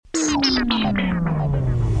Welcome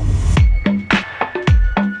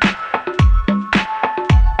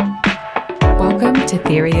to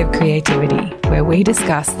Theory of Creativity, where we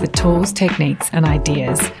discuss the tools, techniques and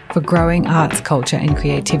ideas for growing arts, culture and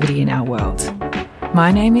creativity in our world.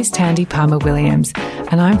 My name is Tandy Palmer-Williams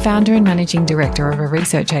and I'm founder and managing director of a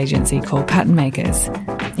research agency called Pattern Makers.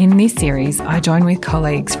 In this series, I join with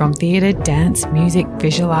colleagues from theatre, dance, music,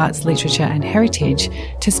 visual arts, literature and heritage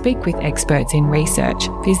to speak with experts in research,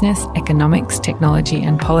 business, economics, technology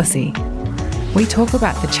and policy. We talk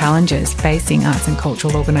about the challenges facing arts and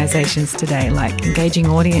cultural organisations today, like engaging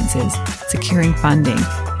audiences, securing funding,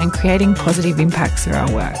 and creating positive impacts through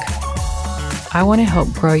our work. I want to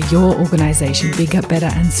help grow your organisation bigger, better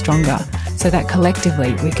and stronger so that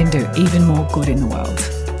collectively we can do even more good in the world.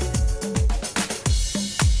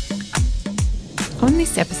 On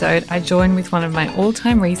this episode, I join with one of my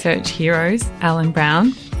all-time research heroes, Alan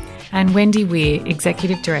Brown, and Wendy Weir,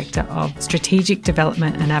 Executive Director of Strategic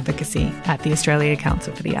Development and Advocacy at the Australia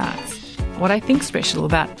Council for the Arts. What I think special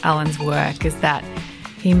about Alan's work is that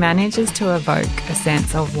he manages to evoke a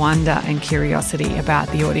sense of wonder and curiosity about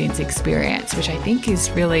the audience experience, which I think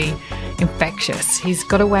is really infectious. He's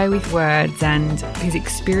got away with words, and his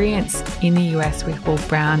experience in the US with Wolf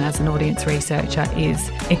Brown as an audience researcher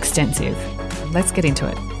is extensive. Let's get into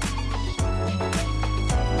it.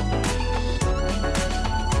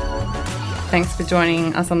 Thanks for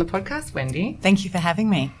joining us on the podcast, Wendy. Thank you for having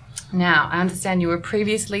me. Now, I understand you were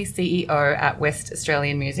previously CEO at West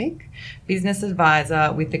Australian Music, business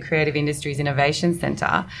advisor with the Creative Industries Innovation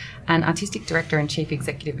Centre, and artistic director and chief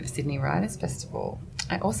executive of Sydney Writers Festival.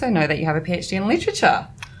 I also know that you have a PhD in literature.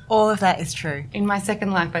 All of that is true. In my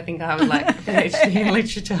second life, I think I would like a PhD in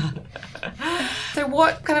literature. So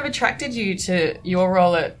what kind of attracted you to your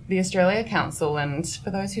role at the Australia Council? And for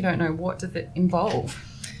those who don't know, what does it involve?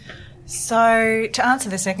 So to answer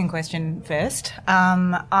the second question first,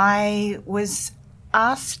 I was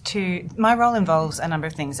asked to... My role involves a number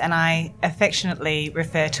of things, and I affectionately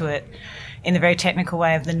refer to it in the very technical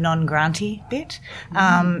way of the non-grantee bit.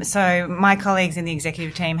 So my colleagues in the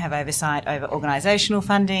executive team have oversight over organisational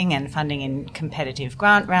funding and funding in competitive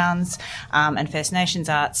grant rounds and First Nations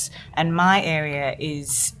arts. And my area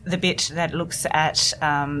is the bit that looks at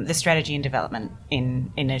the strategy and development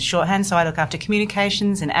in a shorthand. So I look after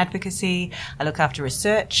communications and advocacy. I look after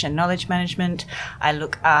research and knowledge management. I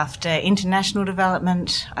look after international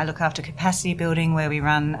development. I look after capacity building, where we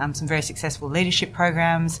run some very successful leadership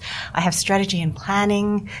programs. I have strategy and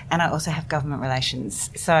planning, and I also have government relations.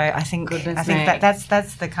 So I think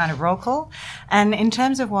that's the kind of roll call. And in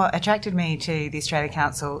terms of what attracted me to the Australia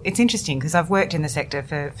Council, it's interesting because I've worked in the sector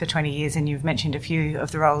for 20 years, and you've mentioned a few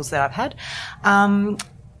of the roles that I've had.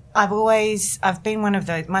 I've been one of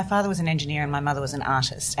those. My father was an engineer and my mother was an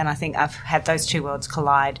artist, and I think I've had those two worlds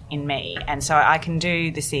collide in me. And so I can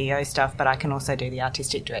do the CEO stuff, but I can also do the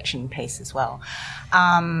artistic direction piece as well.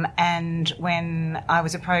 And when I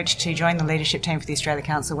was approached to join the leadership team for the Australia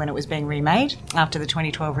Council when it was being remade after the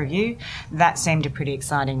 2012 review, that seemed a pretty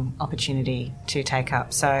exciting opportunity to take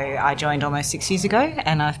up. So I joined almost 6 years ago,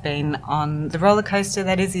 and I've been on the roller coaster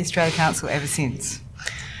that is the Australia Council ever since.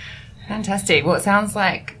 Fantastic. Well, it sounds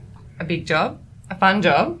like a big job, a fun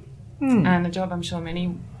job, and a job I'm sure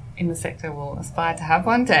many in the sector will aspire to have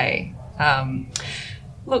one day.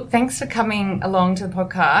 Look, thanks for coming along to the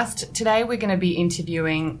podcast. Today we're going to be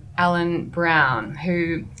interviewing Alan Brown,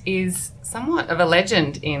 who is somewhat of a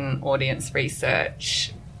legend in audience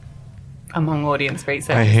research, among audience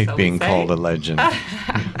researchers. I hate being called a legend.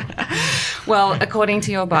 Well, according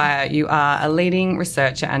to your bio, you are a leading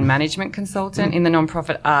researcher and management consultant in the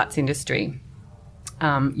nonprofit arts industry.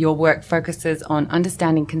 Your work focuses on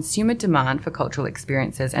understanding consumer demand for cultural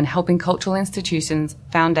experiences and helping cultural institutions,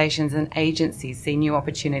 foundations and agencies see new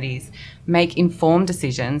opportunities, make informed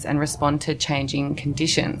decisions and respond to changing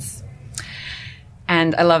conditions.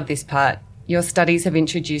 And I love this part. Your studies have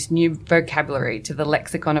introduced new vocabulary to the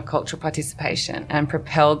lexicon of cultural participation and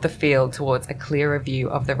propelled the field towards a clearer view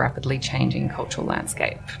of the rapidly changing cultural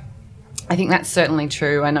landscape. I think that's certainly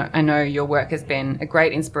true. I know your work has been a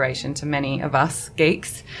great inspiration to many of us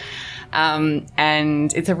geeks.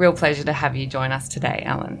 And it's a real pleasure to have you join us today,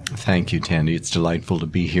 Alan. Thank you, Tandy. It's delightful to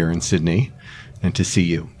be here in Sydney and to see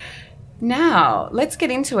you. Now, let's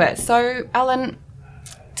get into it. So, Alan,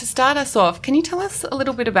 to start us off, can you tell us a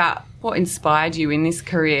little bit about what inspired you in this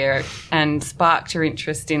career and sparked your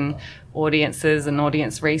interest in audiences and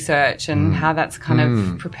audience research and how that's kind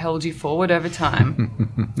of propelled you forward over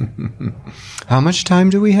time? How much time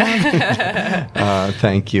do we have?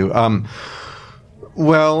 Thank you.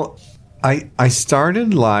 Well, I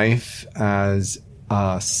started life as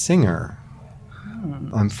a singer.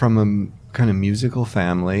 I'm from a kind of musical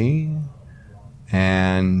family,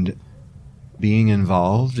 and being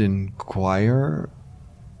involved in choir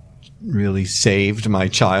really saved my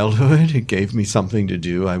childhood. It gave me something to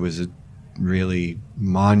do. I was a really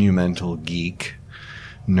monumental geek,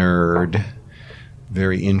 nerd,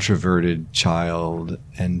 very introverted child,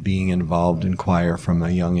 and being involved in choir from a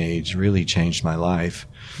young age really changed my life.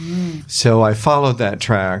 So I followed that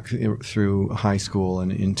track through high school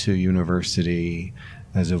and into university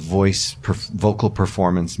as a vocal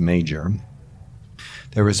performance major.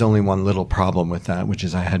 There was only one little problem with that, which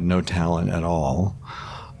is I had no talent at all.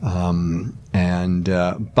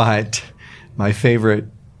 But my favorite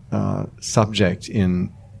subject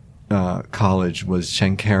in college was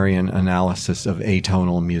Schenkerian analysis of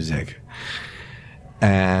atonal music.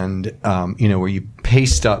 And, where you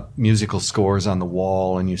paste up musical scores on the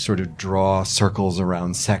wall and you sort of draw circles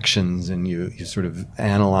around sections and you sort of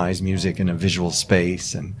analyze music in a visual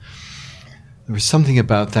space. And there was something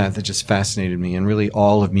about that just fascinated me, and really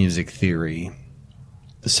all of music theory.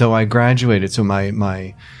 So I graduated. So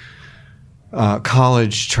my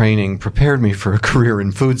college training prepared me for a career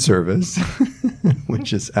in food service,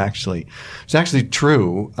 which is actually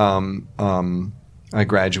true. I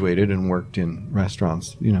graduated and worked in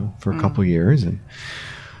restaurants, for a couple years, and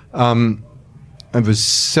I was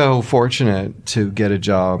so fortunate to get a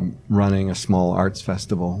job running a small arts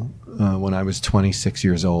festival when I was 26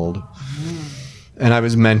 years old, and I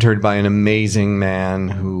was mentored by an amazing man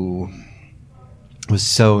who was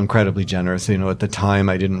so incredibly generous. At the time,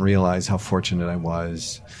 I didn't realize how fortunate I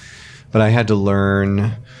was, but I had to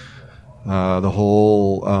learn the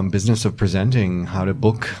whole business of presenting, how to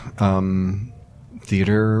book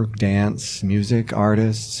theater, dance, music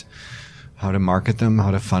artists, how to market them,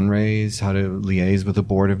 how to fundraise, how to liaise with the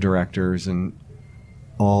board of directors, and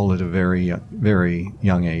all at a very, very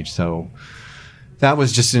young age. So that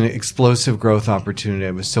was just an explosive growth opportunity.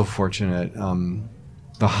 I was so fortunate.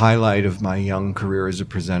 The highlight of my young career as a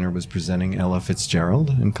presenter was presenting Ella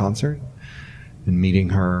Fitzgerald in concert, and meeting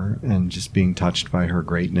her and just being touched by her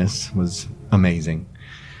greatness was amazing.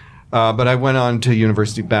 But I went on to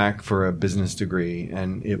university back for a business degree,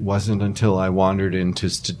 and it wasn't until I wandered into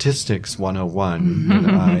Statistics 101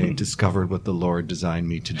 that I discovered what the Lord designed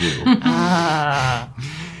me to do.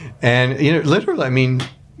 And, literally,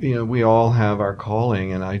 we all have our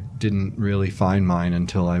calling, and I didn't really find mine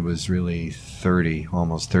until I was really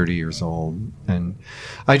almost 30 years old. And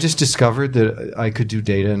I just discovered that I could do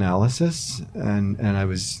data analysis, and I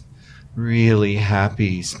was really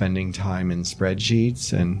happy spending time in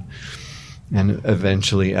spreadsheets and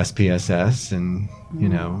eventually SPSS and,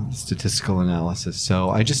 statistical analysis. So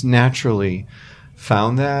I just naturally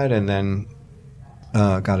found that, and then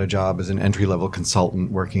got a job as an entry-level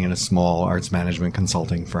consultant working in a small arts management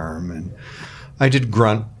consulting firm. And I did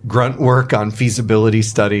grunt work on feasibility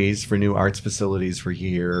studies for new arts facilities for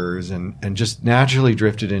years, and just naturally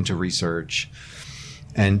drifted into research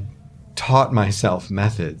and taught myself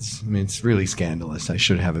methods. It's really scandalous. I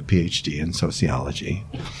should have a PhD in sociology.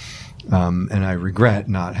 And I regret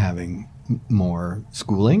not having more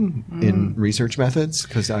schooling in research methods,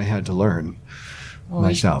 because I had to learn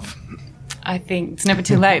myself. I think it's never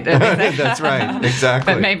too late. That's right,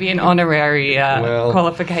 exactly. But maybe an honorary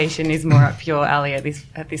qualification is more up your alley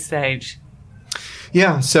at this stage.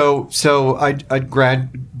 Yeah, so I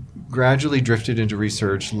gradually drifted into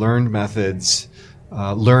research, learned methods,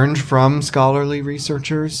 learned from scholarly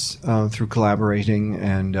researchers through collaborating,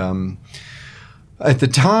 and at the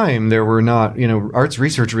time there were not, arts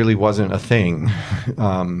research really wasn't a thing,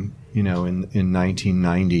 in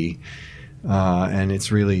 1990. And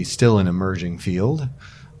it's really still an emerging field,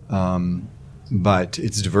 but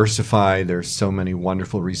it's diversified. There's so many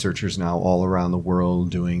wonderful researchers now all around the world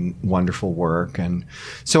doing wonderful work. And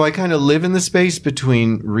so I kind of live in the space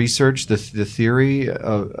between research, the theory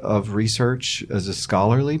of research as a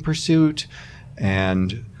scholarly pursuit,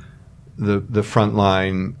 and the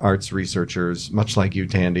frontline arts researchers, much like you,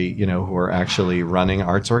 Tandy, who are actually running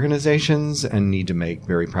arts organizations and need to make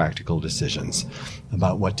very practical decisions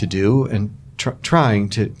about what to do, and trying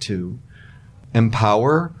to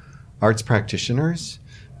empower arts practitioners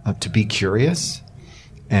to be curious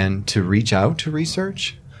and to reach out to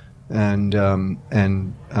research, and to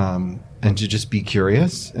just be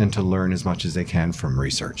curious and to learn as much as they can from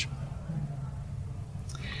research.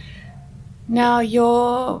 Now,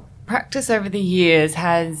 your practice over the years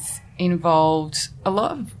has involved a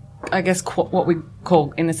lot of, I guess, what we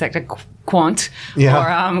call in the sector quant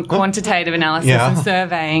or quantitative analysis and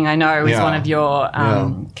surveying, I know, is one of your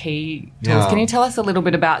key tools. Can you tell us a little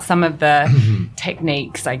bit about some of the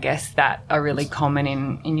techniques, I guess, that are really common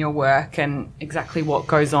in your work and exactly what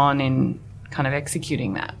goes on in kind of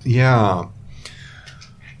executing that? Yeah.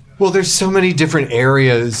 Well, there's so many different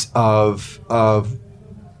areas of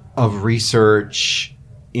research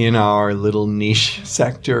in our little niche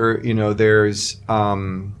sector. You know, there's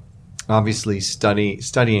obviously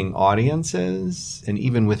studying audiences, and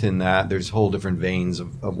even within that, there's whole different veins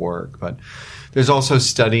of work. But there's also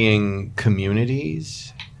studying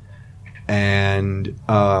communities, and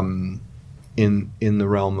in the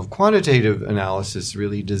realm of quantitative analysis,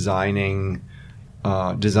 really designing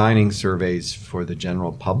surveys for the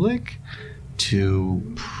general public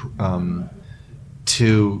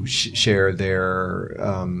to share their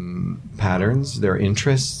patterns, their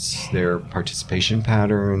interests, their participation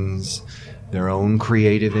patterns, their own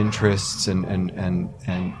creative interests, and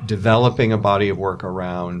developing a body of work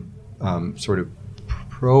around sort of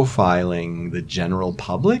profiling the general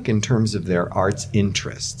public in terms of their arts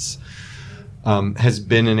interests has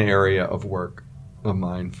been an area of work of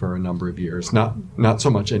mine for a number of years. Not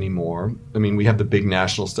so much anymore. I mean, we have the big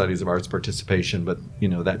national studies of arts participation, but you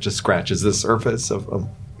know that just scratches the surface of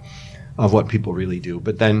what people really do.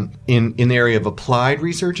 But then in the area of applied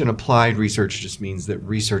research, and applied research just means that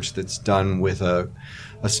research that's done with a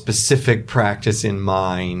specific practice in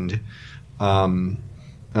mind,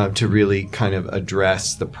 to really kind of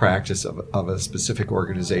address the practice of a specific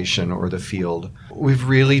organization or the field. We've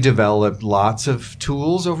really developed lots of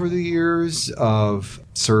tools over the years of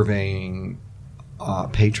surveying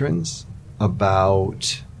patrons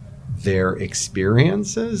about their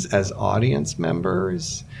experiences as audience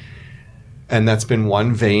members. And that's been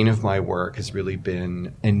one vein of my work, has really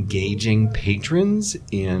been engaging patrons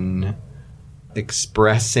in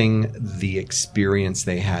expressing the experience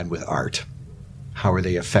they had with art. How are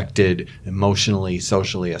they affected emotionally,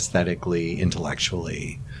 socially, aesthetically,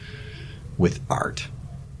 intellectually with art?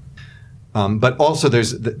 But also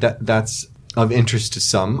that's of interest to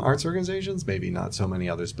some arts organizations, maybe not so many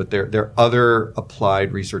others, but there are other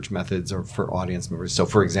applied research methods for audience members. So,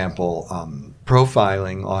 for example,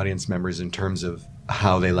 profiling audience members in terms of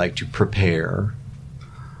how they like to prepare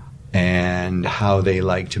and how they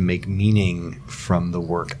like to make meaning from the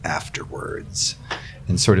work afterwards.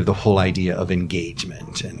 And sort of the whole idea of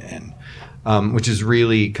engagement, and which is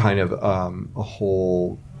really kind of a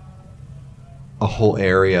whole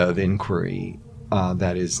area of inquiry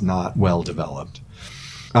that is not well developed,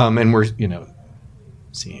 and we're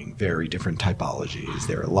seeing very different typologies.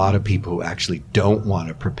 There are a lot of people who actually don't want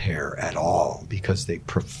to prepare at all because they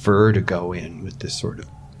prefer to go in with this sort of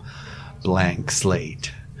blank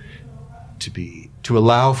slate to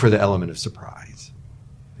allow for the element of surprise.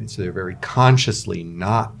 So they're very consciously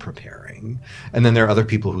not preparing. And then there are other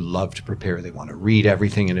people who love to prepare. They want to read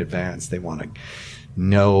everything in advance. They want to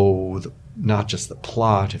know not just the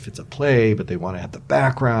plot if it's a play, but they want to have the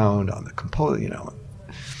background on the composer,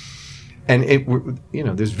 And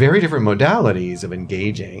there's very different modalities of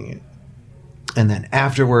engaging. And then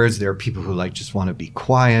afterwards, there are people who just want to be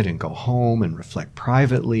quiet and go home and reflect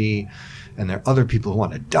privately. And there are other people who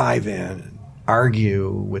want to dive in and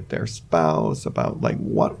argue with their spouse about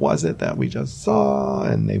what was it that we just saw,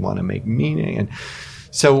 and they want to make meaning. And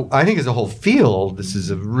so I think as a whole field, this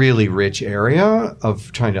is a really rich area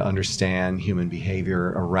of trying to understand human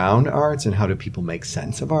behavior around arts, and how do people make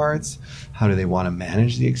sense of arts? How do they want to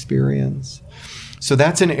manage the experience? So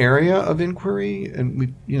that's an area of inquiry, and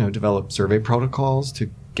we develop survey protocols to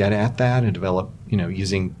get at that, and develop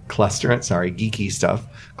using geeky stuff,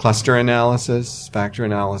 cluster analysis, factor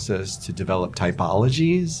analysis, to develop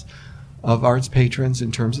typologies of arts patrons in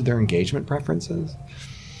terms of their engagement preferences.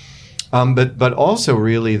 But also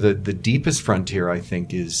really the deepest frontier, I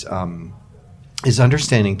think, is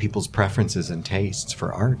understanding people's preferences and tastes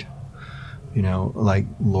for art.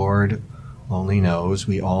 Lord only knows,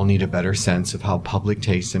 we all need a better sense of how public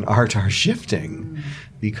tastes in art are shifting,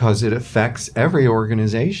 because it affects every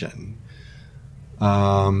organization.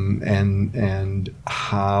 And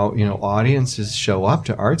how, audiences show up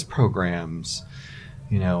to arts programs,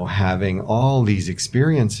 having all these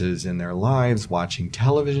experiences in their lives, watching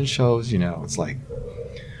television shows, it's like,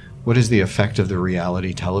 what is the effect of the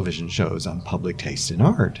reality television shows on public taste in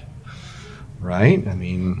art? Right? I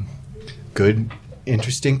mean, good,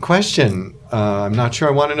 interesting question. I'm not sure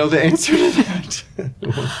I want to know the answer to that.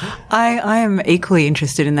 I am equally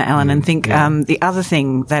interested in that, Alan, and think the other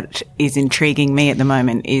thing that is intriguing me at the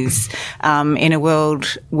moment is in a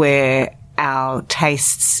world where our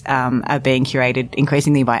tastes are being curated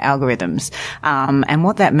increasingly by algorithms, and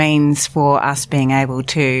what that means for us being able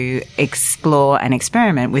to explore and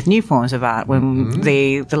experiment with new forms of art when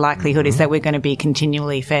the likelihood is that we're going to be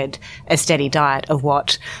continually fed a steady diet of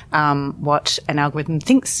what an algorithm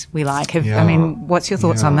thinks we like. I mean, what's your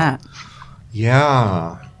thoughts on that?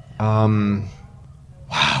 Yeah.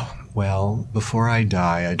 Wow. Well, before I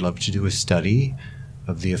die, I'd love to do a study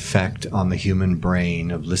of the effect on the human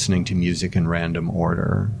brain of listening to music in random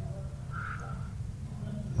order,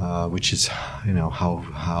 which is,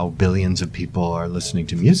 how billions of people are listening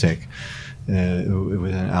to music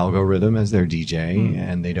with an algorithm as their DJ,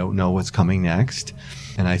 and they don't know what's coming next.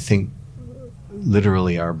 And I think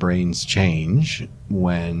literally our brains change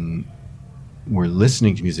when we're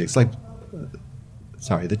listening to music. It's like,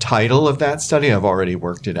 the title of that study, I've already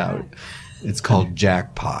worked it out. It's called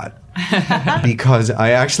Jackpot. Because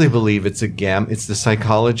I actually believe it's the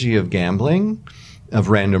psychology of gambling, of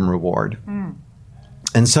random reward.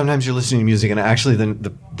 And sometimes you're listening to music and actually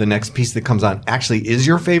the next piece that comes on actually is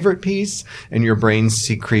your favorite piece, and your brain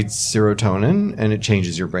secretes serotonin and it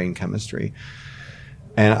changes your brain chemistry.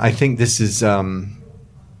 And I think this is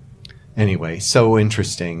anyway, so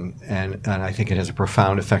interesting, and I think it has a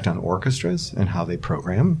profound effect on orchestras and how they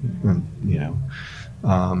program,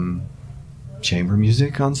 chamber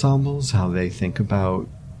music ensembles, how they think about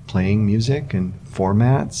playing music and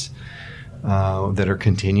formats that are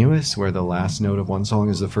continuous, where the last note of one song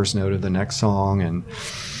is the first note of the next song,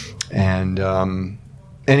 and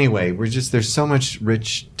anyway, there's so much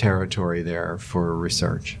rich territory there for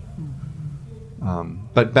research.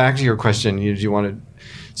 But back to your question, do you want to?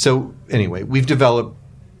 So anyway, we've developed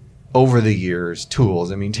over the years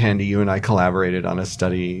tools. I mean, Tandy, you and I collaborated on a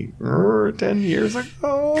study 10 years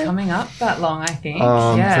ago. Coming up that long, I think.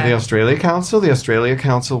 For the Australia Council. The Australia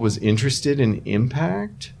Council was interested in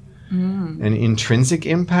impact and intrinsic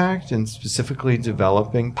impact, and specifically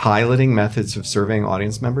piloting methods of surveying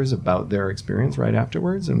audience members about their experience right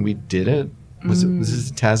afterwards. And we did it. Was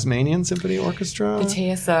this the Tasmanian Symphony Orchestra?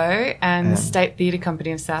 The TSO and the State Theatre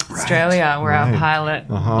Company of South Australia were our pilot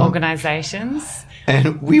organisations.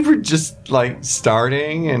 And we were just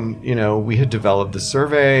starting, and we had developed the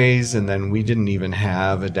surveys, and then we didn't even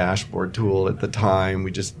have a dashboard tool at the time.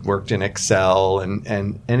 We just worked in Excel,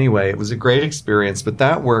 and anyway, it was a great experience. But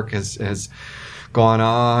that work has gone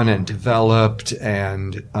on and developed,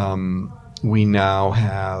 and we now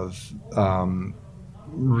have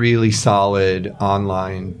really solid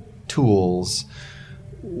online tools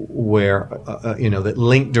where that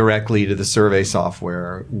link directly to the survey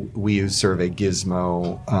software. We use Survey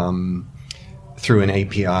Gizmo through an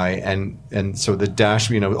API, and so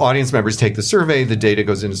the audience members take the survey, the data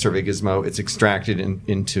goes into Survey Gizmo, it's extracted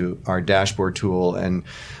into our dashboard tool, and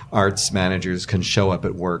arts managers can show up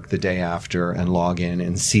at work the day after and log in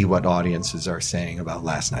and see what audiences are saying about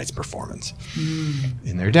last night's performance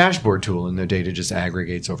in their dashboard tool, and the data just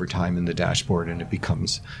aggregates over time in the dashboard, and it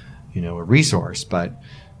becomes a resource. But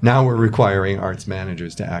now we're requiring arts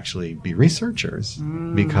managers to actually be researchers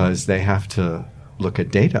because they have to look at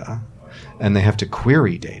data, and they have to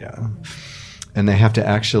query data, and they have to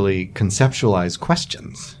actually conceptualize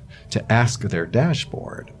questions to ask their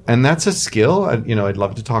dashboard. And that's a skill, I'd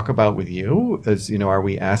love to talk about with you, are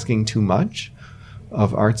we asking too much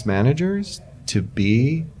of arts managers to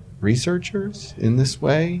be researchers in this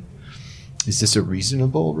way? Is this a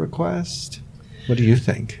reasonable request? What do you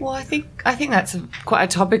think? Well, I think that's quite a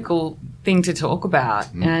topical thing to talk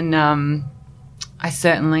about. And I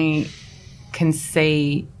certainly can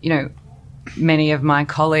see, many of my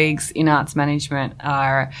colleagues in arts management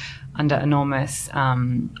are under enormous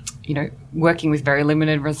working with very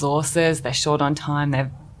limited resources. They're short on time.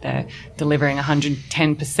 They're delivering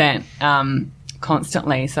 110%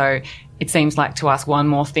 constantly. So it seems like to us one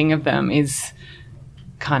more thing of them is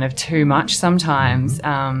kind of too much sometimes.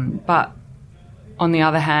 But on the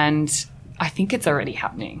other hand, I think it's already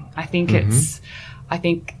happening. I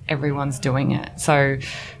think everyone's doing it. So,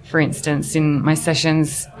 for instance, in my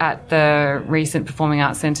sessions at the recent Performing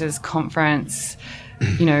Arts Centres conference,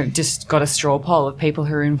 just got a straw poll of people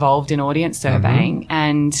who are involved in audience surveying,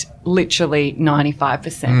 and literally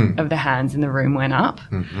 95% of the hands in the room went up.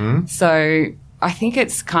 So I think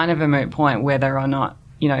it's kind of a moot point whether or not,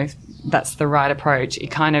 that's the right approach.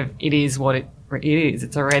 It is what it is.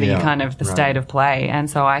 It's already kind of the state of play. And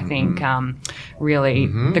so I think really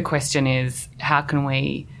the question is, how can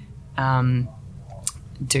we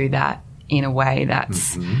do that in a way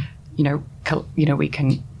that's, we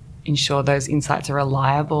can ensure those insights are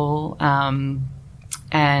reliable,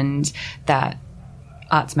 and that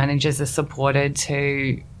arts managers are supported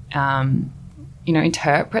to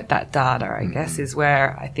interpret that data, I guess, is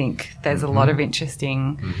where I think there's a lot of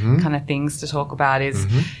interesting kind of things to talk about is,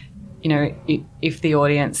 if the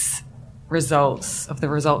audience results of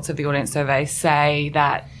the audience survey say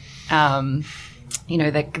that,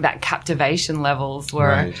 that captivation levels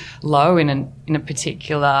were low in a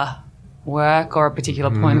particular work or a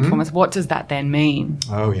particular point of performance, what does that then mean?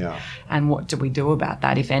 Oh, yeah. And what do we do about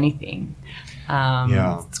that, if anything?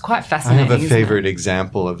 It's quite fascinating. I have a favorite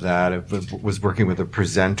example of that. I was working with a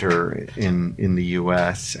presenter in the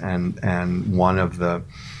U.S. and one of the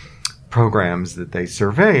programs that they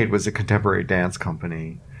surveyed was a contemporary dance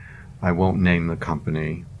company. I won't name the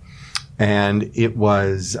company. And it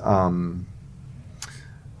was a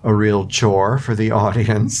real chore for the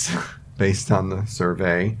audience based on the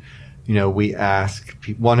survey. We ask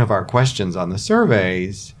one of our questions on the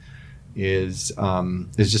surveys is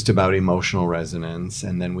just about emotional resonance,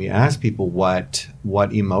 and then we ask people what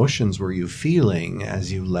emotions were you feeling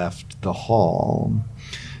as you left the hall.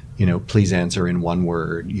 Please answer in one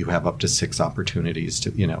word. You have up to 6 opportunities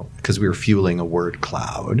to, because we were fueling a word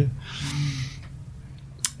cloud.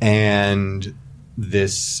 And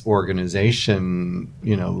this organization,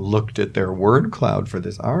 looked at their word cloud for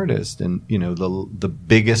this artist, and, the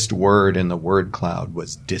biggest word in the word cloud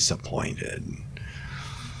was disappointed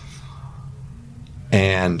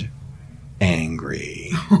and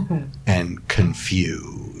angry and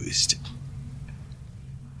confused.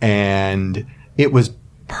 And it was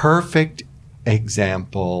perfect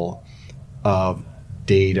example of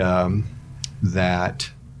data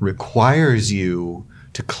that requires you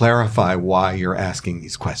to clarify why you're asking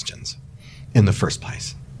these questions in the first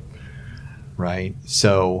place, right?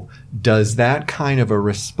 So does that kind of a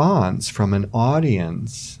response from an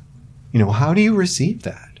audience, how do you receive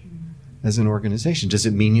that as an organization? Does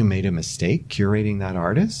it mean you made a mistake curating that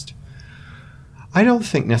artist? I don't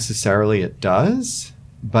think necessarily it does,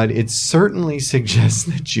 but it certainly suggests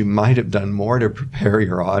that you might have done more to prepare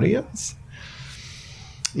your audience.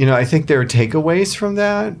 I think there are takeaways from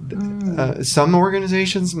that. Some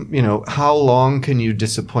organizations, how long can you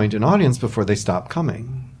disappoint an audience before they stop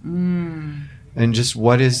coming? And just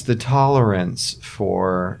what is the tolerance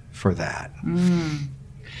for that?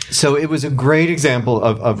 So it was a great example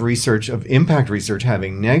of research, of impact research,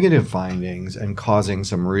 having negative findings and causing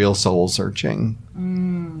some real soul searching.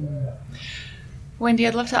 Wendy,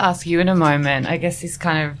 I'd love to ask you in a moment. I guess this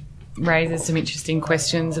kind of raises some interesting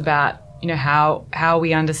questions about, how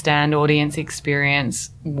we understand audience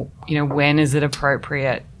experience. When is it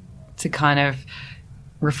appropriate to kind of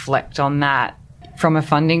reflect on that from a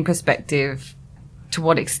funding perspective? To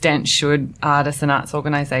what extent should artists and arts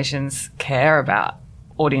organisations care about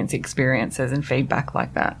audience experiences and feedback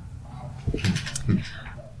like that?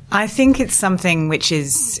 I think it's something which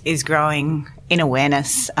is growing in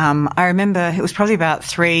awareness. I remember it was probably about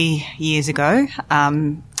 3 years ago,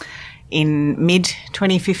 in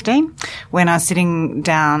mid-2015, when I was sitting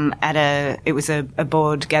down at it was a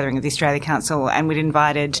board gathering of the Australia Council, and we'd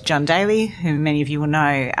invited John Daly, who many of you will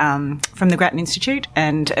know, from the Grattan Institute,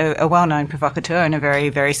 and a well-known provocateur and a very,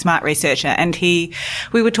 very smart researcher. And we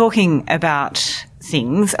were talking about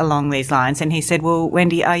things along these lines, and he said, well,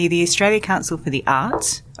 Wendy, are you the Australia Council for the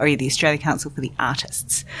Arts, or are you the Australia Council for the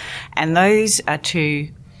Artists? And those are two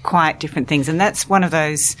quite different things. And that's one of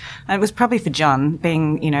those, and it was probably for John,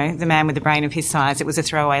 being, the man with the brain of his size, it was a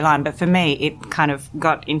throwaway line. But for me, it kind of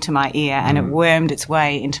got into my ear and it wormed its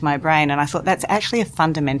way into my brain. And I thought that's actually a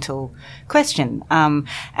fundamental question.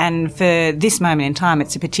 And for this moment in time,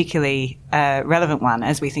 it's a particularly relevant one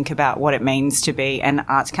as we think about what it means to be an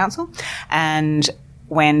arts council. And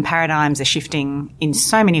when paradigms are shifting in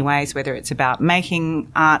so many ways, whether it's about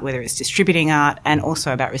making art, whether it's distributing art, and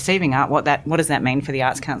also about receiving art, what does that mean for the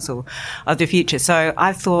Arts Council of the future? So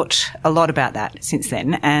I've thought a lot about that since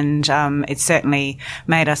then, and it's certainly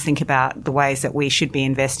made us think about the ways that we should be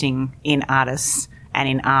investing in artists and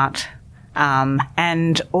in art.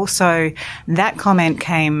 And also that comment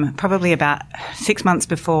came probably about 6 months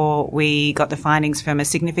before we got the findings from a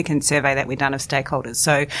significant survey that we'd done of stakeholders.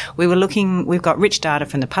 So we've got rich data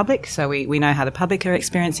from the public, so we know how the public are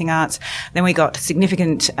experiencing arts. Then we got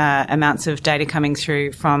significant amounts of data coming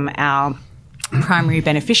through from our primary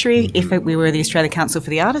beneficiary, if we were the Australia Council for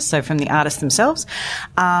the Artists, so from the artists themselves.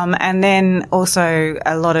 And then also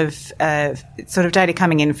a lot of sort of data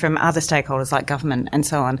coming in from other stakeholders like government and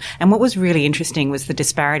so on. And what was really interesting was the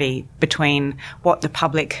disparity between what the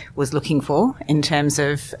public was looking for in terms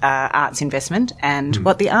of arts investment and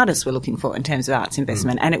what the artists were looking for in terms of arts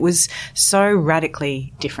investment. And it was so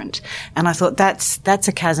radically different. And I thought that's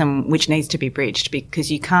a chasm which needs to be bridged, because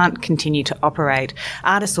you can't continue to operate.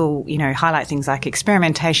 Artists will, highlight things things like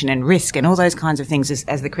experimentation and risk and all those kinds of things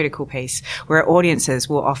as the critical piece, where audiences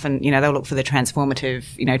will often, they'll look for the transformative,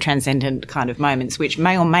 transcendent kind of moments, which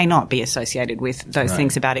may or may not be associated with those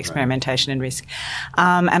things about experimentation and risk.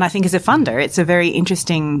 And I think as a funder, it's a very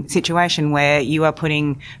interesting situation where you are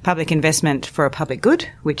putting public investment for a public good,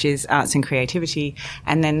 which is arts and creativity,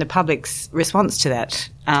 and then the public's response to that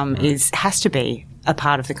has to be a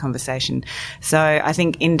part of the conversation. So I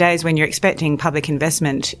think in days when you're expecting public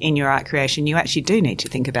investment in your art creation, you actually do need to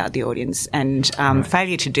think about the audience, and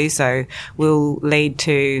failure to do so will lead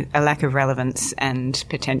to a lack of relevance and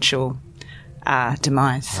potential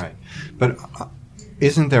demise. Right. But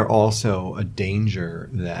isn't there also a danger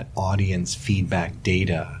that audience feedback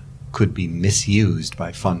data could be misused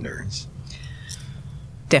by funders?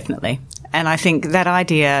 Definitely. And I think that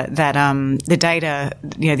idea that the data,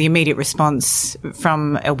 the immediate response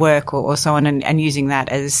from a work or so on, and using that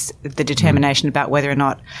as the determination about whether or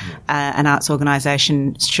not an arts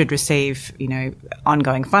organisation should receive,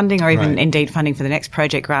 ongoing funding or even indeed funding for the next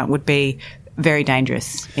project grant would be very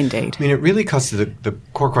dangerous indeed. I mean, it really cuts to the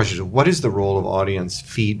core question of what is the role of audience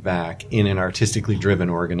feedback in an artistically driven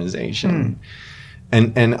organization?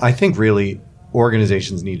 And I think really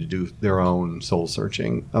organizations need to do their own soul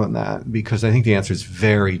searching on that, because I think the answer is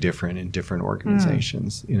very different in different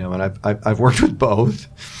organizations. And I've worked with both.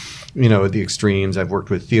 At the extremes, I've worked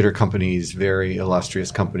with theater companies, very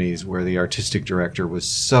illustrious companies, where the artistic director was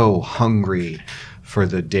so hungry for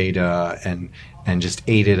the data and just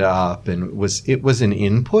ate it up, and it was an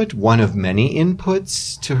input, one of many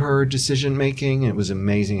inputs to her decision making. It was an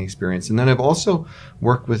amazing experience. And then I've also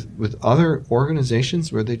worked with other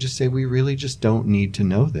organizations where they just say, we really just don't need to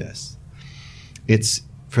know this.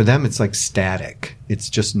 For them, it's like static. It's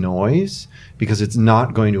just noise, because it's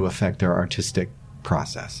not going to affect their artistic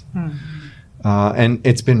process. And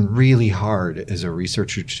it's been really hard as a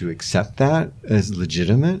researcher to accept that as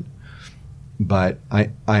legitimate. But I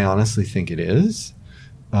honestly think it is.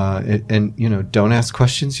 Don't ask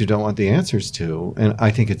questions you don't want the answers to. And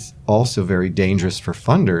I think it's also very dangerous for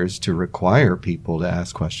funders to require people to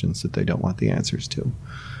ask questions that they don't want the answers to.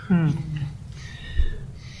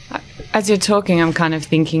 As you're talking, I'm kind of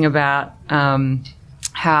thinking about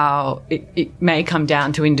how it may come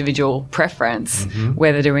down to individual preference,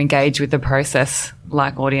 whether to engage with the process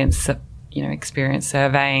like audience, experience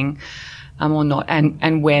surveying, or not,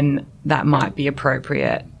 and when that might be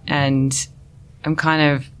appropriate. And I'm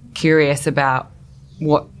kind of curious about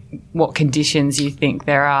what conditions you think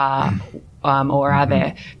there are, or are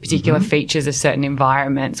there particular features of certain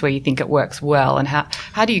environments where you think it works well, and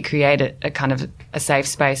how do you create a kind of a safe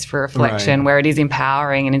space for reflection where it is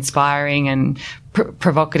empowering and inspiring and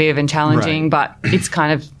provocative and challenging, but it's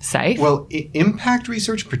kind of safe? Well, impact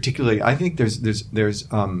research particularly, I think there's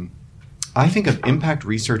I think of impact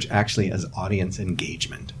research actually as audience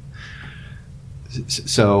engagement.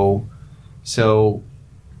 So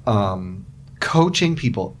coaching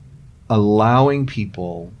people, allowing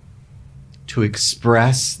people to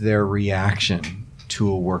express their reaction to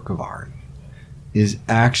a work of art is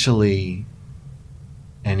actually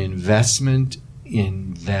an investment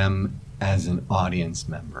in them as an audience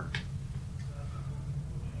member,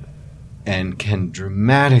 and can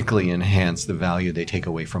dramatically enhance the value they take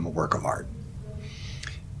away from a work of art.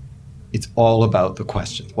 It's all about the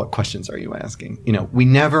questions. What questions are you asking? We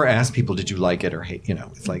never ask people, did you like it or hate?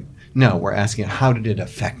 It's like, no, we're asking, how did it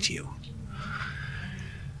affect you?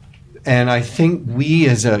 And I think we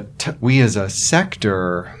as a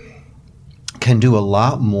sector can do a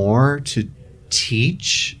lot more to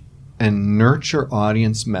teach and nurture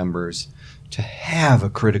audience members to have a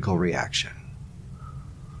critical reaction.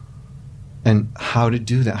 And how to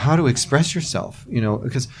do that, how to express yourself,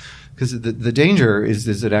 because the danger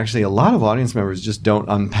is that actually a lot of audience members just don't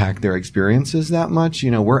unpack their experiences that much.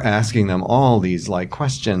 We're asking them all these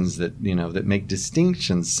questions that, that make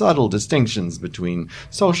distinctions, subtle distinctions between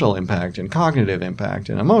social impact and cognitive impact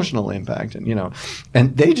and emotional impact.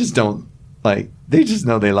 And they just don't they just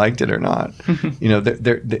know they liked it or not.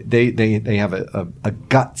 They have a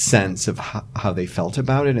gut sense of how they felt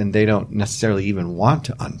about it, and they don't necessarily even want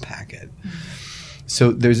to unpack it.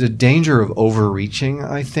 So there's a danger of overreaching,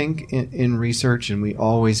 I think, in research, and we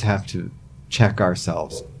always have to check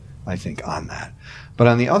ourselves, I think, on that. But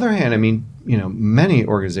on the other hand, many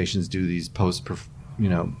organizations do these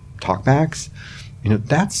talkbacks.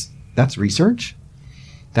 That's research,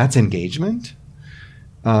 that's engagement.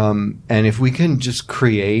 And if we can just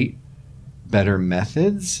create better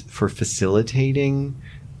methods for facilitating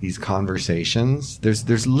these conversations,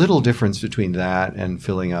 there's little difference between that and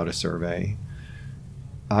filling out a survey.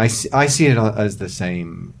 I see it as the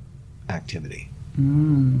same activity.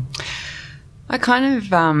 I kind of,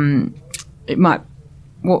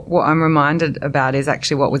 what I'm reminded about is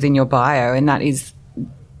actually what was in your bio, and that is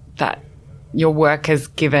that your work has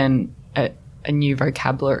given a new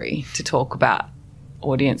vocabulary to talk about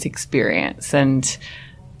audience experience. And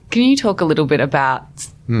can you talk a little bit about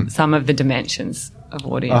some of the dimensions of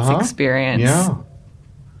audience experience? Yeah.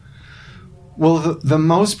 Well, the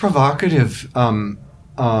most provocative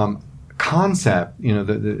concept,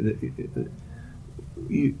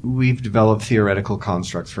 we've developed theoretical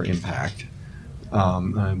constructs for impact.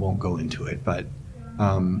 I won't go into it, but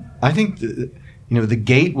I think the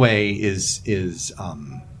gateway is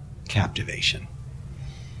captivation.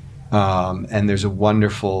 And there's a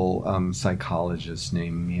wonderful psychologist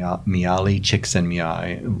named Mihaly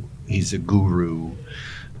Csikszentmihalyi. He's a guru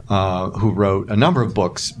who wrote a number of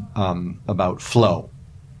books about flow.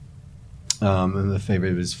 And the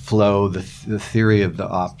favorite is Flow, the Theory of the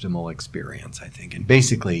Optimal Experience, I think. And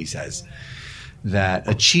basically he says that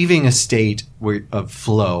achieving a state of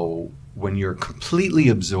flow when you're completely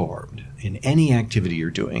absorbed in any activity you're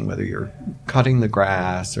doing, whether you're cutting the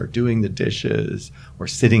grass or doing the dishes or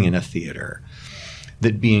sitting in a theater,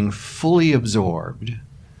 that being fully absorbed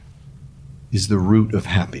is the root of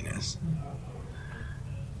happiness.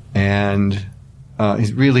 And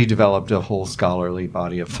he's really developed a whole scholarly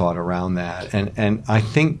body of thought around that. And I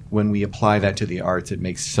think when we apply that to the arts, it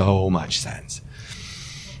makes so much sense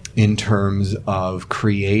in terms of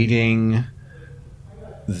creating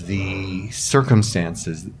the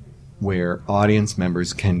circumstances where audience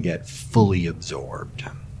members can get fully absorbed.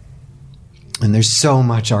 And there's so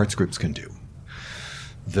much arts groups can do.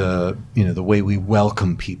 The way we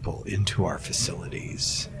welcome people into our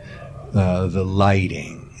facilities, the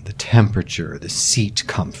lighting, the temperature, the seat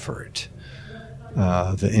comfort,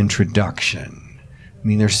 the introduction. I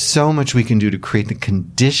mean, there's so much we can do to create the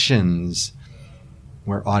conditions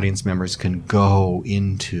where audience members can go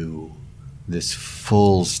into this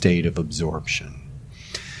full state of absorption.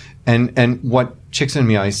 And what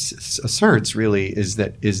Csikszentmihalyi asserts really is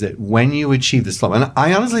that when you achieve this flow, and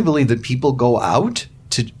I honestly believe that people go out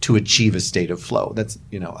to achieve a state of flow. That's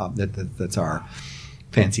that's our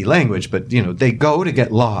fancy language, but they go to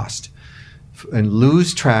get lost and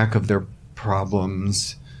lose track of their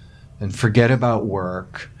problems and forget about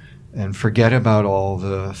work and forget about all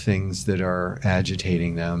the things that are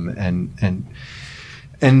agitating them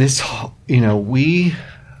and this we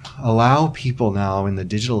allow people now in the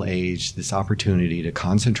digital age this opportunity to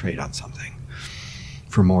concentrate on something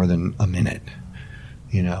for more than a minute.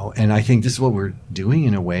 And I think this is what we're doing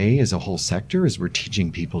in a way as a whole sector, is we're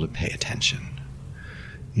teaching people to pay attention.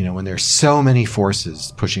 When there's so many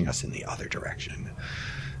forces pushing us in the other direction.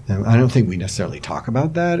 And I don't think we necessarily talk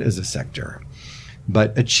about that as a sector.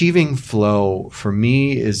 But achieving flow for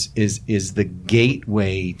me is the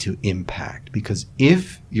gateway to impact. Because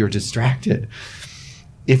if you're distracted,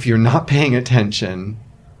 if you're not paying attention,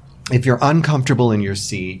 if you're uncomfortable in your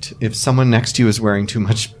seat, if someone next to you is wearing too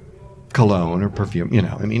much cologne or perfume,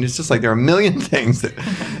 it's just like there are a million things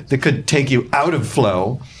that could take you out of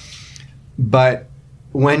flow. But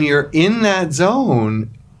when you're in that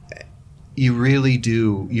zone, you really,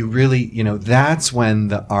 that's when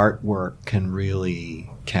the artwork can really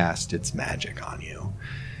cast its magic on you.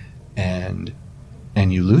 And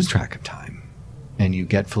you lose track of time and you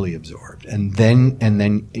get fully absorbed. And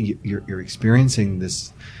then you're experiencing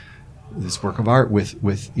this work of art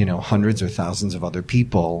with hundreds or thousands of other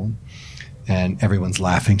people, and everyone's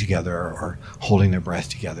laughing together or holding their breath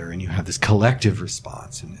together, and you have this collective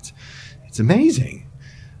response, and it's amazing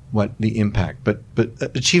what the impact. But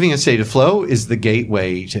achieving a state of flow is the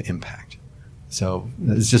gateway to impact. So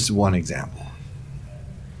it's just one example.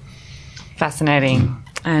 Fascinating.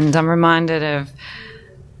 And I'm reminded of,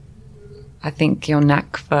 I think, your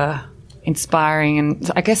knack for inspiring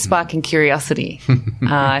and I guess sparking curiosity.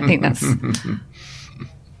 I think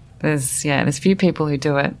there's few people who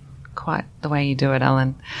do it quite the way you do it,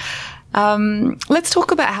 Alan. Let's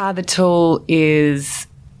talk about how the tool is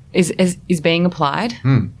being applied.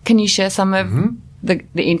 Can you share some of the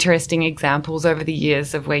interesting examples over the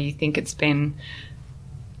years of where you think it's been,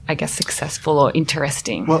 I guess, successful or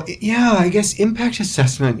interesting? Well, yeah, I guess impact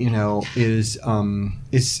assessment, is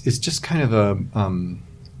just kind of a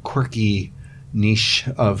quirky niche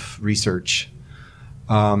of research.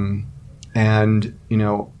 And,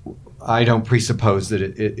 I don't presuppose that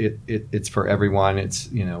it's for everyone. It's,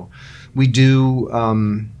 we do,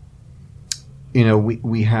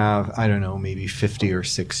 we have, I don't know, maybe 50 or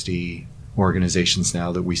 60 organizations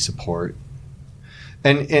now that we support.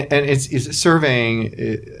 And it's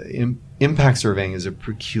surveying, impact surveying is a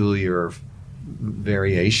peculiar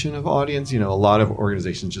variation of audience. A lot of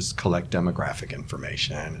organizations just collect demographic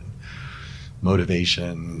information and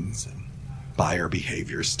motivations and buyer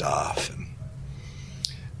behavior stuff and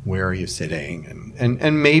where are you sitting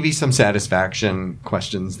and maybe some satisfaction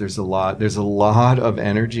questions. There's a lot of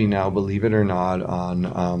energy now, believe it or not,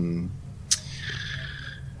 on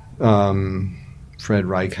Fred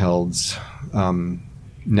Reichheld's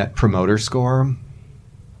Net Promoter Score.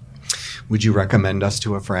 Would you recommend us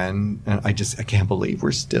to a friend? And I can't believe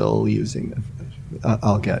we're still using it.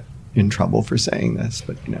 I'll get in trouble for saying this,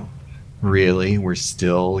 but really, we're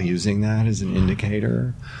still using that as an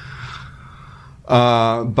indicator.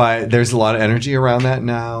 But there's a lot of energy around that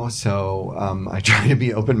now, so I try to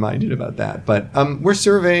be open-minded about that. But we're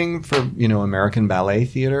surveying for, American Ballet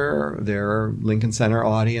Theater, their Lincoln Center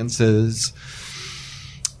audiences.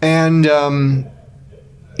 And,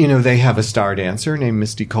 they have a star dancer named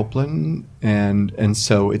Misty Copeland. And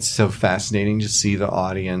so it's so fascinating to see the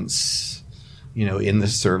audience, in the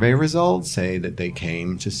survey results say that they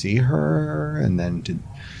came to see her. And then,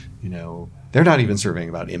 they're not even surveying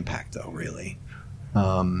about impact, though, really.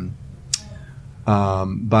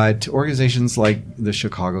 But organizations like the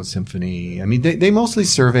Chicago Symphony, they mostly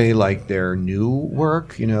survey like their new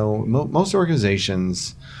work. Most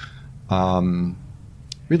organizations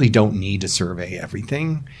really don't need to survey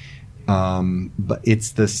everything. But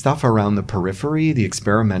it's the stuff around the periphery, the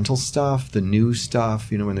experimental stuff, the new stuff,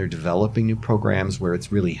 when they're developing new programs where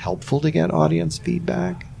it's really helpful to get audience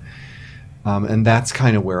feedback. And that's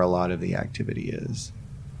kind of where a lot of the activity is.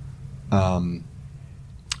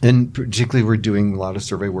 And particularly, we're doing a lot of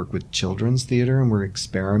survey work with children's theater, and we're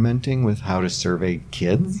experimenting with how to survey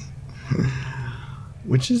kids,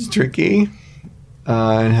 which is tricky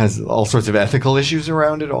and has all sorts of ethical issues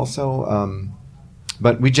around it also.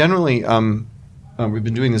 But we generally, we've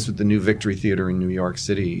been doing this with the New Victory Theater in New York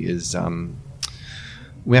City, is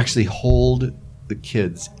we actually hold the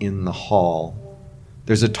kids in the hall.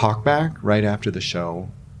 There's a talkback right after the show,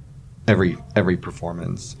 every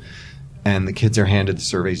performance. And the kids are handed the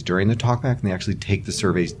surveys during the talkback, and they actually take the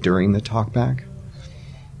surveys during the talkback,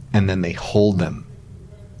 and then they hold them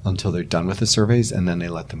until they're done with the surveys, and then they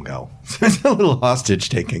let them go. So it's a little hostage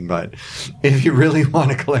taking, but if you really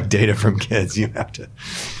want to collect data from kids, you can't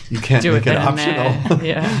make it optional.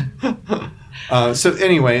 Yeah. So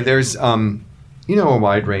anyway, there's a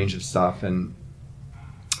wide range of stuff, and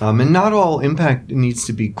not all impact needs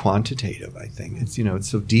to be quantitative. I think it's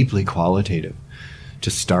so deeply qualitative to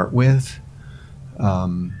start with.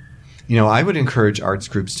 I would encourage arts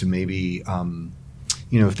groups to maybe,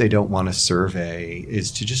 if they don't want to survey, is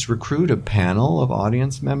to just recruit a panel of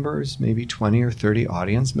audience members, maybe 20 or 30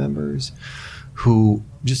 audience members, who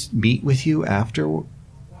just meet with you after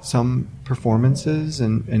some performances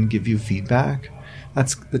and give you feedback.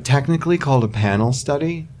 That's technically called a panel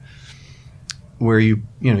study, where you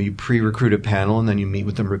pre-recruit a panel and then you meet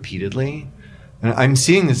with them repeatedly. And I'm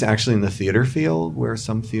seeing this actually in the theater field, where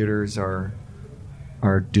some theaters are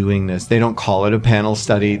doing this. They don't call it a panel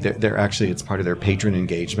study. They're actually, it's part of their patron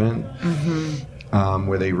engagement,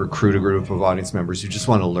 where they recruit a group of audience members who just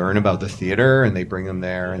want to learn about the theater, and they bring them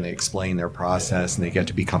there and they explain their process, and they get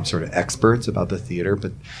to become sort of experts about the theater.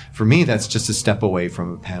 But for me, that's just a step away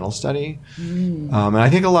from a panel study. And I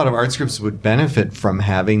think a lot of arts groups would benefit from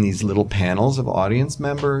having these little panels of audience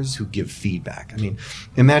members who give feedback.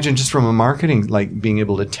 Imagine just from a marketing, like being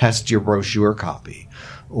able to test your brochure copy,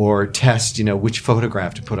 or test, which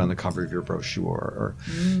photograph to put on the cover of your brochure, or,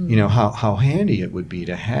 how handy it would be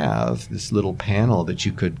to have this little panel that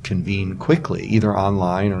you could convene quickly, either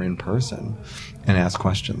online or in person, and ask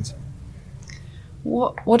questions.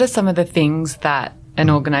 What are some of the things that an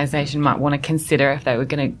organization might want to consider if they were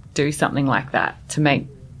going to do something like that to make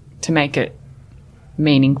it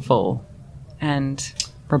meaningful and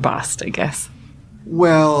robust, I guess?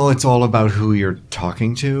 Well, it's all about who you're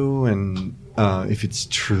talking to, and if it's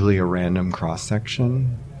truly a random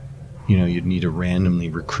cross-section, you'd need to randomly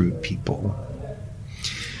recruit people.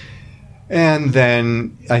 And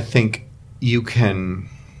then I think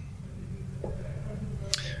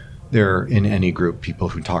there are in any group people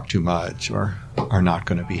who talk too much or are not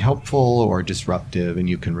going to be helpful or disruptive, and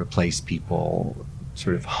you can replace people,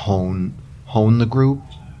 sort of hone the group.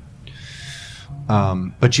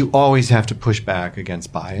 But you always have to push back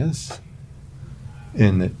against bias.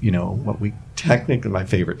 In that, what we technically, my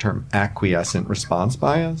favorite term, acquiescent response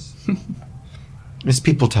bias, is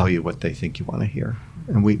people tell you what they think you want to hear.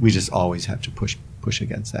 And we just always have to push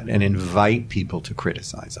against that and invite people to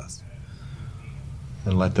criticize us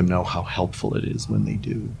and let them know how helpful it is when they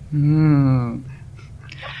do.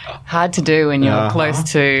 hard to do when you're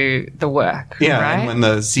close to the work. Yeah, right? and when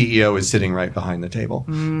the CEO is sitting right behind the table.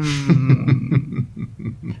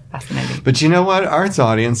 Fascinating. But you know what? Arts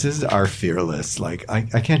audiences are fearless. Like, I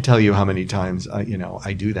can't tell you how many times,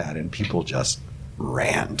 I do that and people just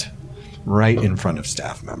rant right in front of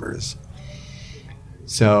staff members.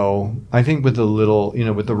 So I think with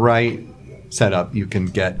with the right setup, you can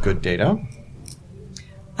get good data.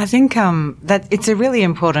 I think that it's a really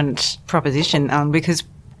important proposition because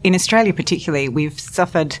in Australia particularly, we've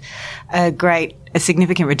suffered a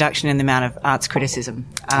significant reduction in the amount of arts criticism.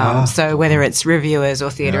 So whether it's reviewers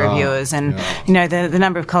or theatre reviewers, and the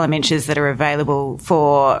number of column inches that are available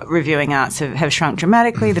for reviewing arts have shrunk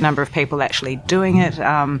dramatically. The number of people actually doing it,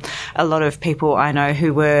 a lot of people I know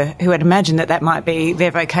who had imagined that might be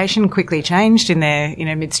their vocation quickly changed in their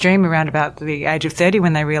midstream around about the age of 30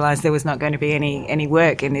 when they realised there was not going to be any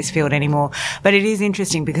work in this field anymore. But it is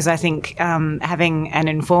interesting because I think having an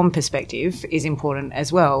informed perspective is important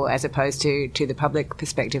as well, as opposed to the public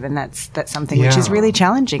perspective, and that's something which is really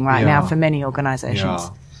challenging right now for many organisations. Yeah.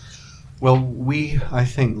 Well, we, I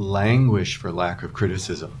think, languish for lack of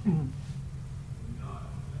criticism.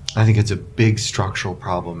 I think it's a big structural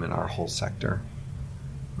problem in our whole sector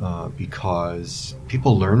because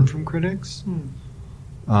people learn from critics.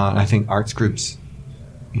 I think arts groups,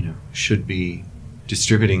 should be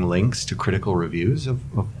distributing links to critical reviews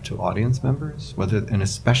to audience members, and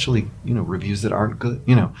especially reviews that aren't good.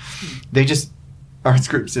 Arts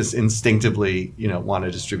groups just instinctively want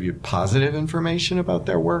to distribute positive information about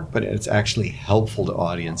their work, but it's actually helpful to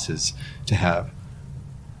audiences to have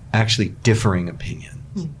actually differing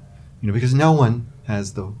opinions. Because no one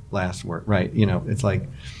has the last word, right? It's like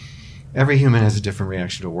every human has a different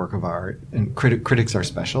reaction to a work of art, and critics are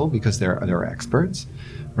special because they're experts.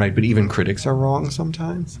 Right, but even critics are wrong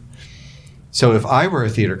sometimes. So if I were a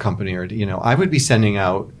theater company, or I would be sending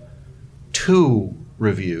out 2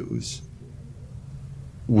 reviews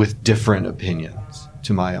with different opinions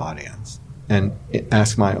to my audience, and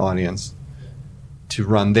ask my audience to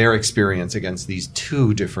run their experience against these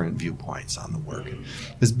 2 different viewpoints on the work.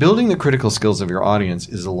 Because building the critical skills of your audience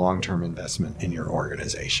is a long-term investment in your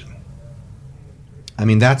organization. I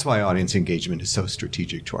mean, that's why audience engagement is so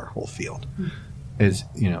strategic to our whole field.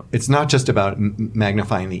 It's not just about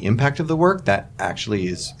magnifying the impact of the work. That actually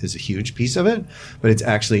is a huge piece of it, but it's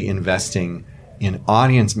actually investing in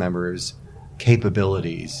audience members'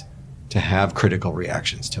 capabilities to have critical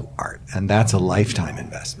reactions to art. And that's a lifetime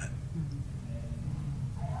investment.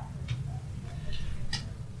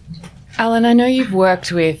 Alan, I know you've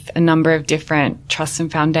worked with a number of different trusts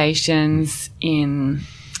and foundations in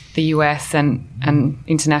the US and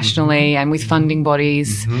internationally, and with funding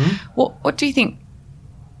bodies. What do you think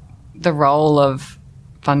the role of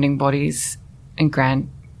funding bodies and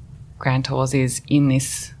grantors is in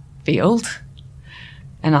this field?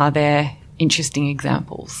 And are there interesting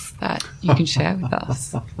examples that you can share with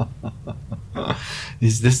us?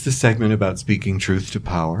 Is this the segment about speaking truth to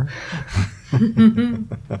power?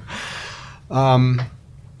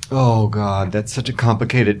 Oh, God, that's such a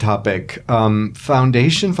complicated topic.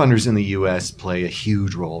 Foundation funders in the U.S. play a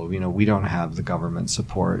huge role. We don't have the government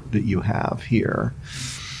support that you have here.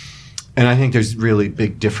 And I think there's really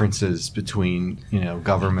big differences between,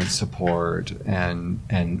 government support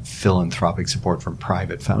and philanthropic support from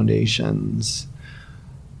private foundations.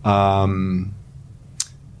 And,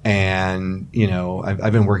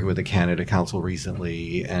 I've been working with the Canada Council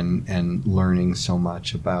recently and learning so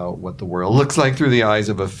much about what the world looks like through the eyes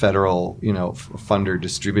of a federal, funder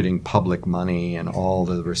distributing public money and all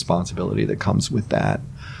the responsibility that comes with that.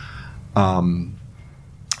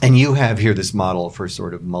 And you have here this model for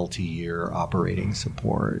sort of multi-year operating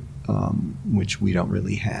support, which we don't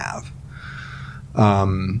really have. But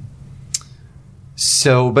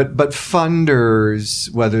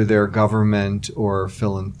funders, whether they're government or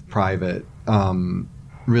private,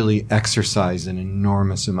 really exercise an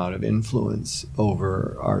enormous amount of influence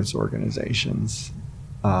over arts organizations.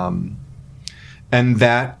 And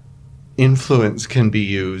that influence can be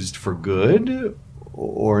used for good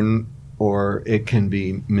or it can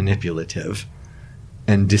be manipulative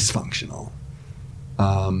and dysfunctional.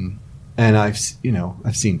 And I've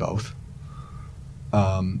seen both.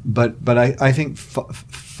 But I think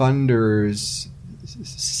funders,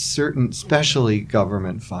 especially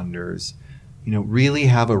government funders, really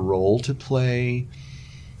have a role to play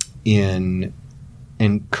in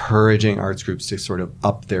encouraging arts groups to sort of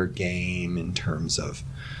up their game in terms of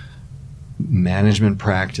management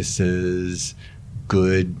practices,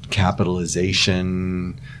 good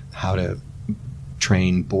capitalization, how to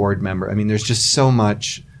train board member. I mean, there's just so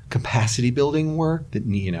much capacity building work that,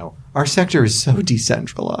 our sector is so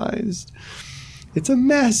decentralized. It's a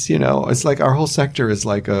mess, It's like our whole sector is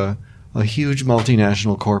like a huge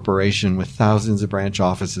multinational corporation with thousands of branch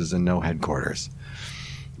offices and no headquarters.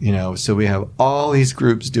 So we have all these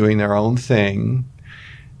groups doing their own thing,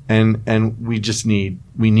 and we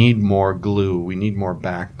need more glue. We need more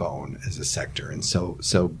backbone as a sector. And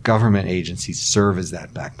so government agencies serve as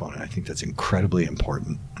that backbone. And I think that's incredibly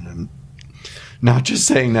important. And I'm not just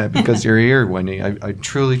saying that because you're here, Wendy. I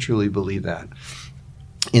truly, truly believe that.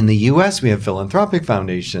 In the U.S., we have philanthropic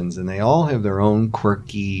foundations, and they all have their own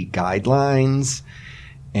quirky guidelines.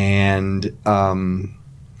 And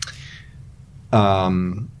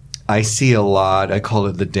I see a lot, I call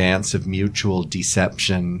it the dance of mutual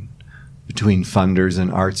deception between funders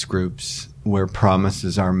and arts groups, where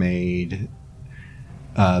promises are made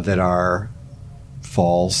that are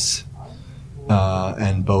false,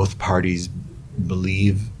 and both parties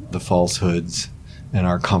believe the falsehoods and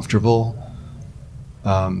are comfortable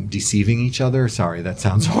deceiving each other. Sorry, that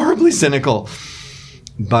sounds horribly cynical.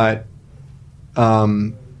 But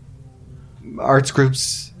arts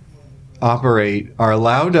groups are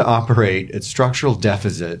allowed to operate at structural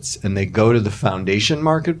deficits, and they go to the foundation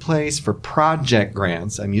marketplace for project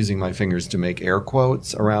grants. I'm using my fingers to make air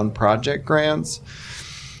quotes around project grants,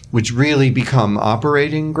 which really become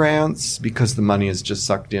operating grants because the money is just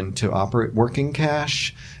sucked into working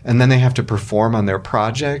cash. And then they have to perform on their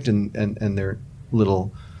project, and they're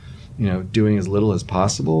little, doing as little as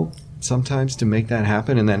possible sometimes to make that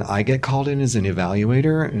happen. And then I get called in as an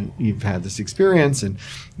evaluator, and you've had this experience, and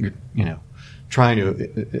you're, trying to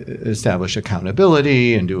establish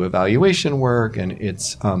accountability and do evaluation work. And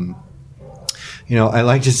it's, I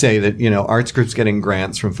like to say that, arts groups getting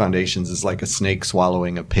grants from foundations is like a snake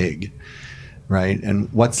swallowing a pig, right?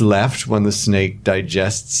 And what's left when the snake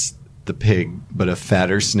digests the pig, but a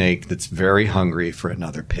fatter snake that's very hungry for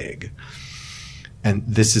another pig. And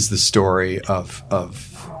this is the story of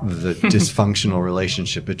the dysfunctional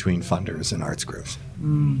relationship between funders and arts groups.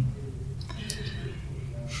 Mm.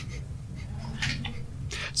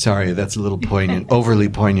 Sorry, that's a little poignant, overly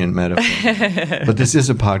poignant metaphor. But this is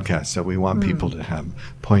a podcast, so we want people to have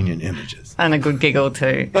poignant images. And a good giggle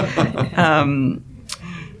too. I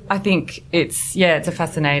think it's a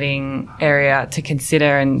fascinating area to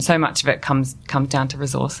consider, and so much of it comes down to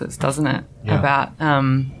resources, doesn't it? Yeah. About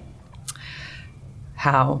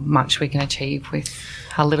how much we can achieve with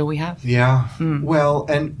how little we have. Yeah. Mm. Well,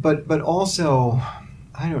 but also,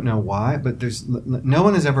 I don't know why, but no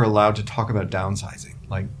one is ever allowed to talk about downsizing.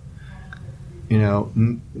 Like,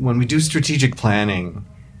 when we do strategic planning,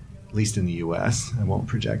 at least in the U.S., I won't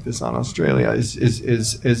project this on Australia,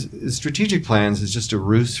 is strategic plans is just a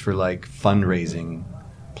ruse for like fundraising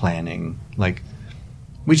planning. Like,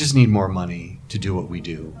 we just need more money to do what we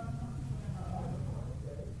do.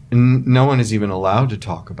 And no one is even allowed to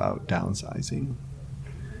talk about downsizing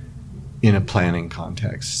in a planning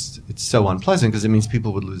context. It's so unpleasant because it means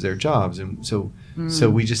people would lose their jobs. And so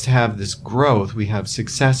we just have this growth. We have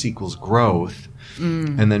success equals growth.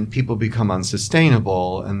 And then people become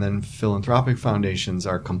unsustainable. And then philanthropic foundations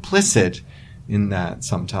are complicit in that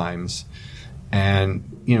sometimes.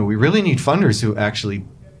 And, we really need funders who actually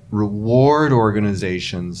reward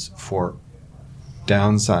organizations for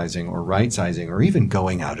downsizing or right-sizing or even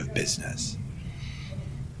going out of business.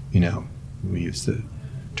 We use the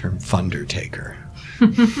term funder taker.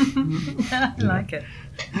 I like it.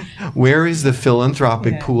 Where is the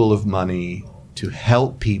philanthropic pool of money to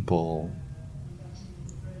help people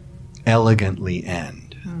elegantly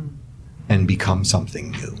end and become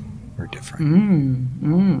something new or different?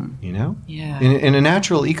 Yeah. In a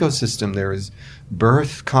natural ecosystem, there is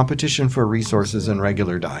birth, competition for resources, and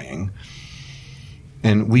regular dying.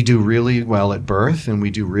 And we do really well at birth, and we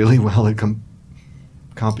do really well at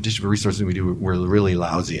competition for resources, and we're really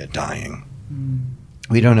lousy at dying.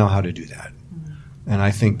 We don't know how to do that. And I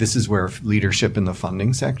think this is where leadership in the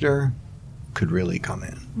funding sector could really come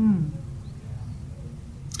in.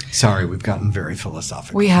 Sorry, we've gotten very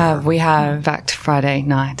philosophical. We have. In fact, Friday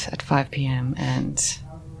night at 5 p.m. and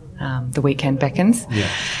the weekend beckons. Yeah.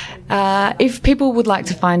 If people would like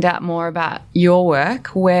to find out more about your work,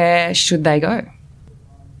 where should they go?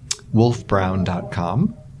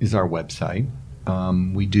 wolfbrown.com is our website.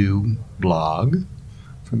 We do blog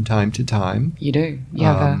from time to time. You do. You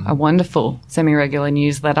have a wonderful semi-regular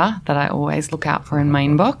newsletter that I always look out for in my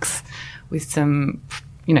inbox with some,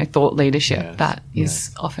 thought leadership that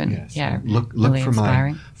is often, Look really for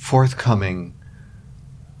inspiring. My forthcoming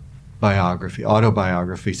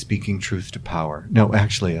autobiography, Speaking Truth to Power. No,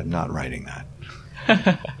 actually, I'm not writing that.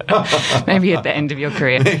 Maybe at the end of your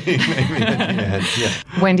career. Maybe at the end, yeah.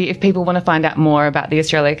 Wendy, if people want to find out more about the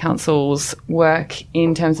Australia Council's work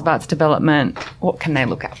in terms of arts development, what can they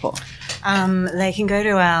look out for? They can go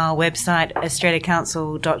to our website,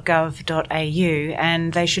 australiacouncil.gov.au,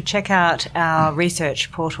 and they should check out our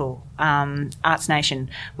research portal, Arts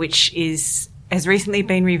Nation, which has recently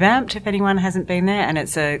been revamped, if anyone hasn't been there, and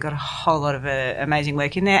it's got a whole lot of amazing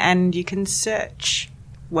work in there, and you can search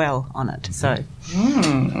well on it. So,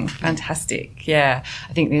 fantastic. Yeah,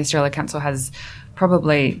 I think the Australia Council has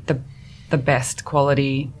probably the best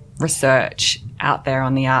quality research out there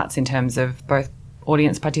on the arts in terms of both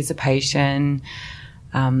audience participation,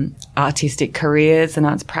 artistic careers and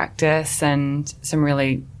arts practice, and some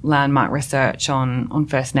really landmark research on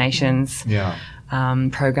First Nations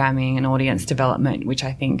programming and audience development, which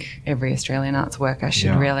I think every Australian arts worker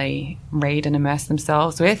should really read and immerse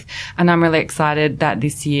themselves with. And I'm really excited that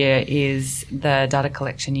this year is the data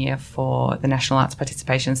collection year for the National Arts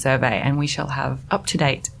Participation Survey, and we shall have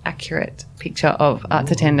up-to-date, accurate picture of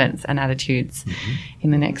arts attendance and attitudes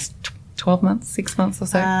in the next 12 months, 6 months or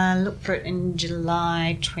so? Look for it in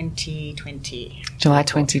July 2020. July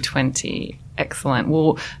 2020. Excellent.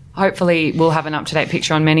 Well, hopefully we'll have an up-to-date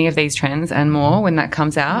picture on many of these trends and more when that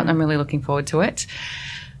comes out. I'm really looking forward to it.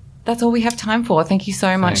 That's all we have time for. Thank you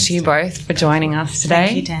so much to you both for joining us today.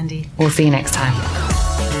 Thank you, Tandy. We'll see you next time.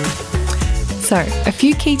 So, a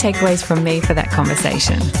few key takeaways from me for that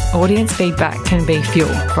conversation. Audience feedback can be fuel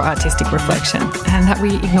for artistic reflection, and that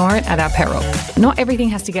we ignore it at our peril. Not everything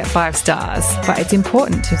has to get 5 stars, but it's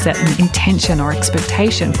important to set an intention or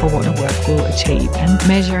expectation for what a work will achieve and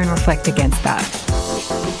measure and reflect against that.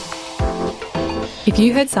 If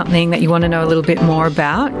you heard something that you want to know a little bit more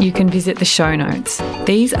about, you can visit the show notes.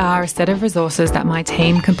 These are a set of resources that my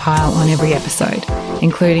team compile on every episode,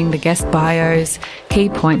 including the guest bios, key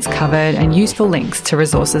points covered, and useful links to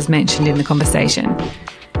resources mentioned in the conversation.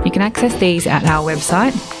 You can access these at our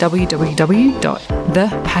website,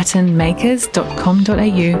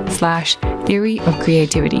 www.thepatternmakers.com.au/theory of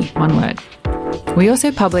creativity, one word. We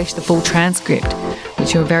also publish the full transcript,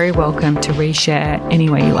 which you're very welcome to reshare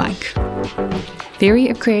any way you like. Theory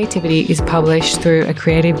of Creativity is published through a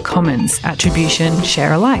Creative Commons Attribution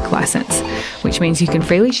Share Alike license, which means you can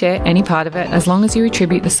freely share any part of it as long as you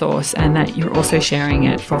attribute the source and that you're also sharing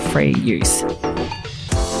it for free use.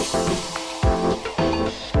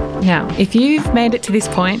 Now, if you've made it to this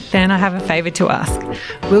point, then I have a favour to ask.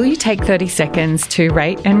 Will you take 30 seconds to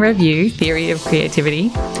rate and review Theory of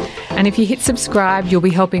Creativity? And if you hit subscribe, you'll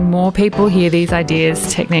be helping more people hear these ideas,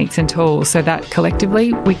 techniques and tools so that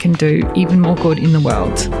collectively we can do even more good in the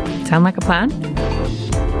world. Sound like a plan?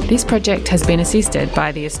 This project has been assisted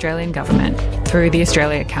by the Australian Government through the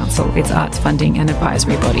Australia Council, its arts funding and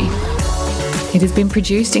advisory body. It has been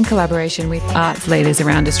produced in collaboration with arts leaders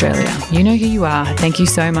around Australia. You know who you are. Thank you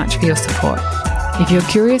so much for your support. If you're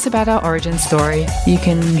curious about our origin story, you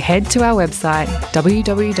can head to our website,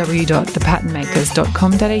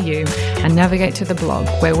 www.thepatternmakers.com.au, and navigate to the blog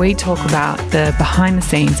where we talk about the behind the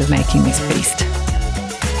scenes of making this feast.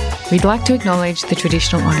 We'd like to acknowledge the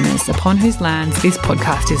traditional owners upon whose lands this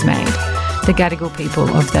podcast is made, the Gadigal people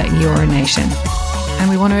of the Eora Nation.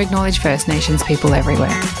 And we want to acknowledge First Nations people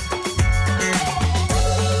everywhere.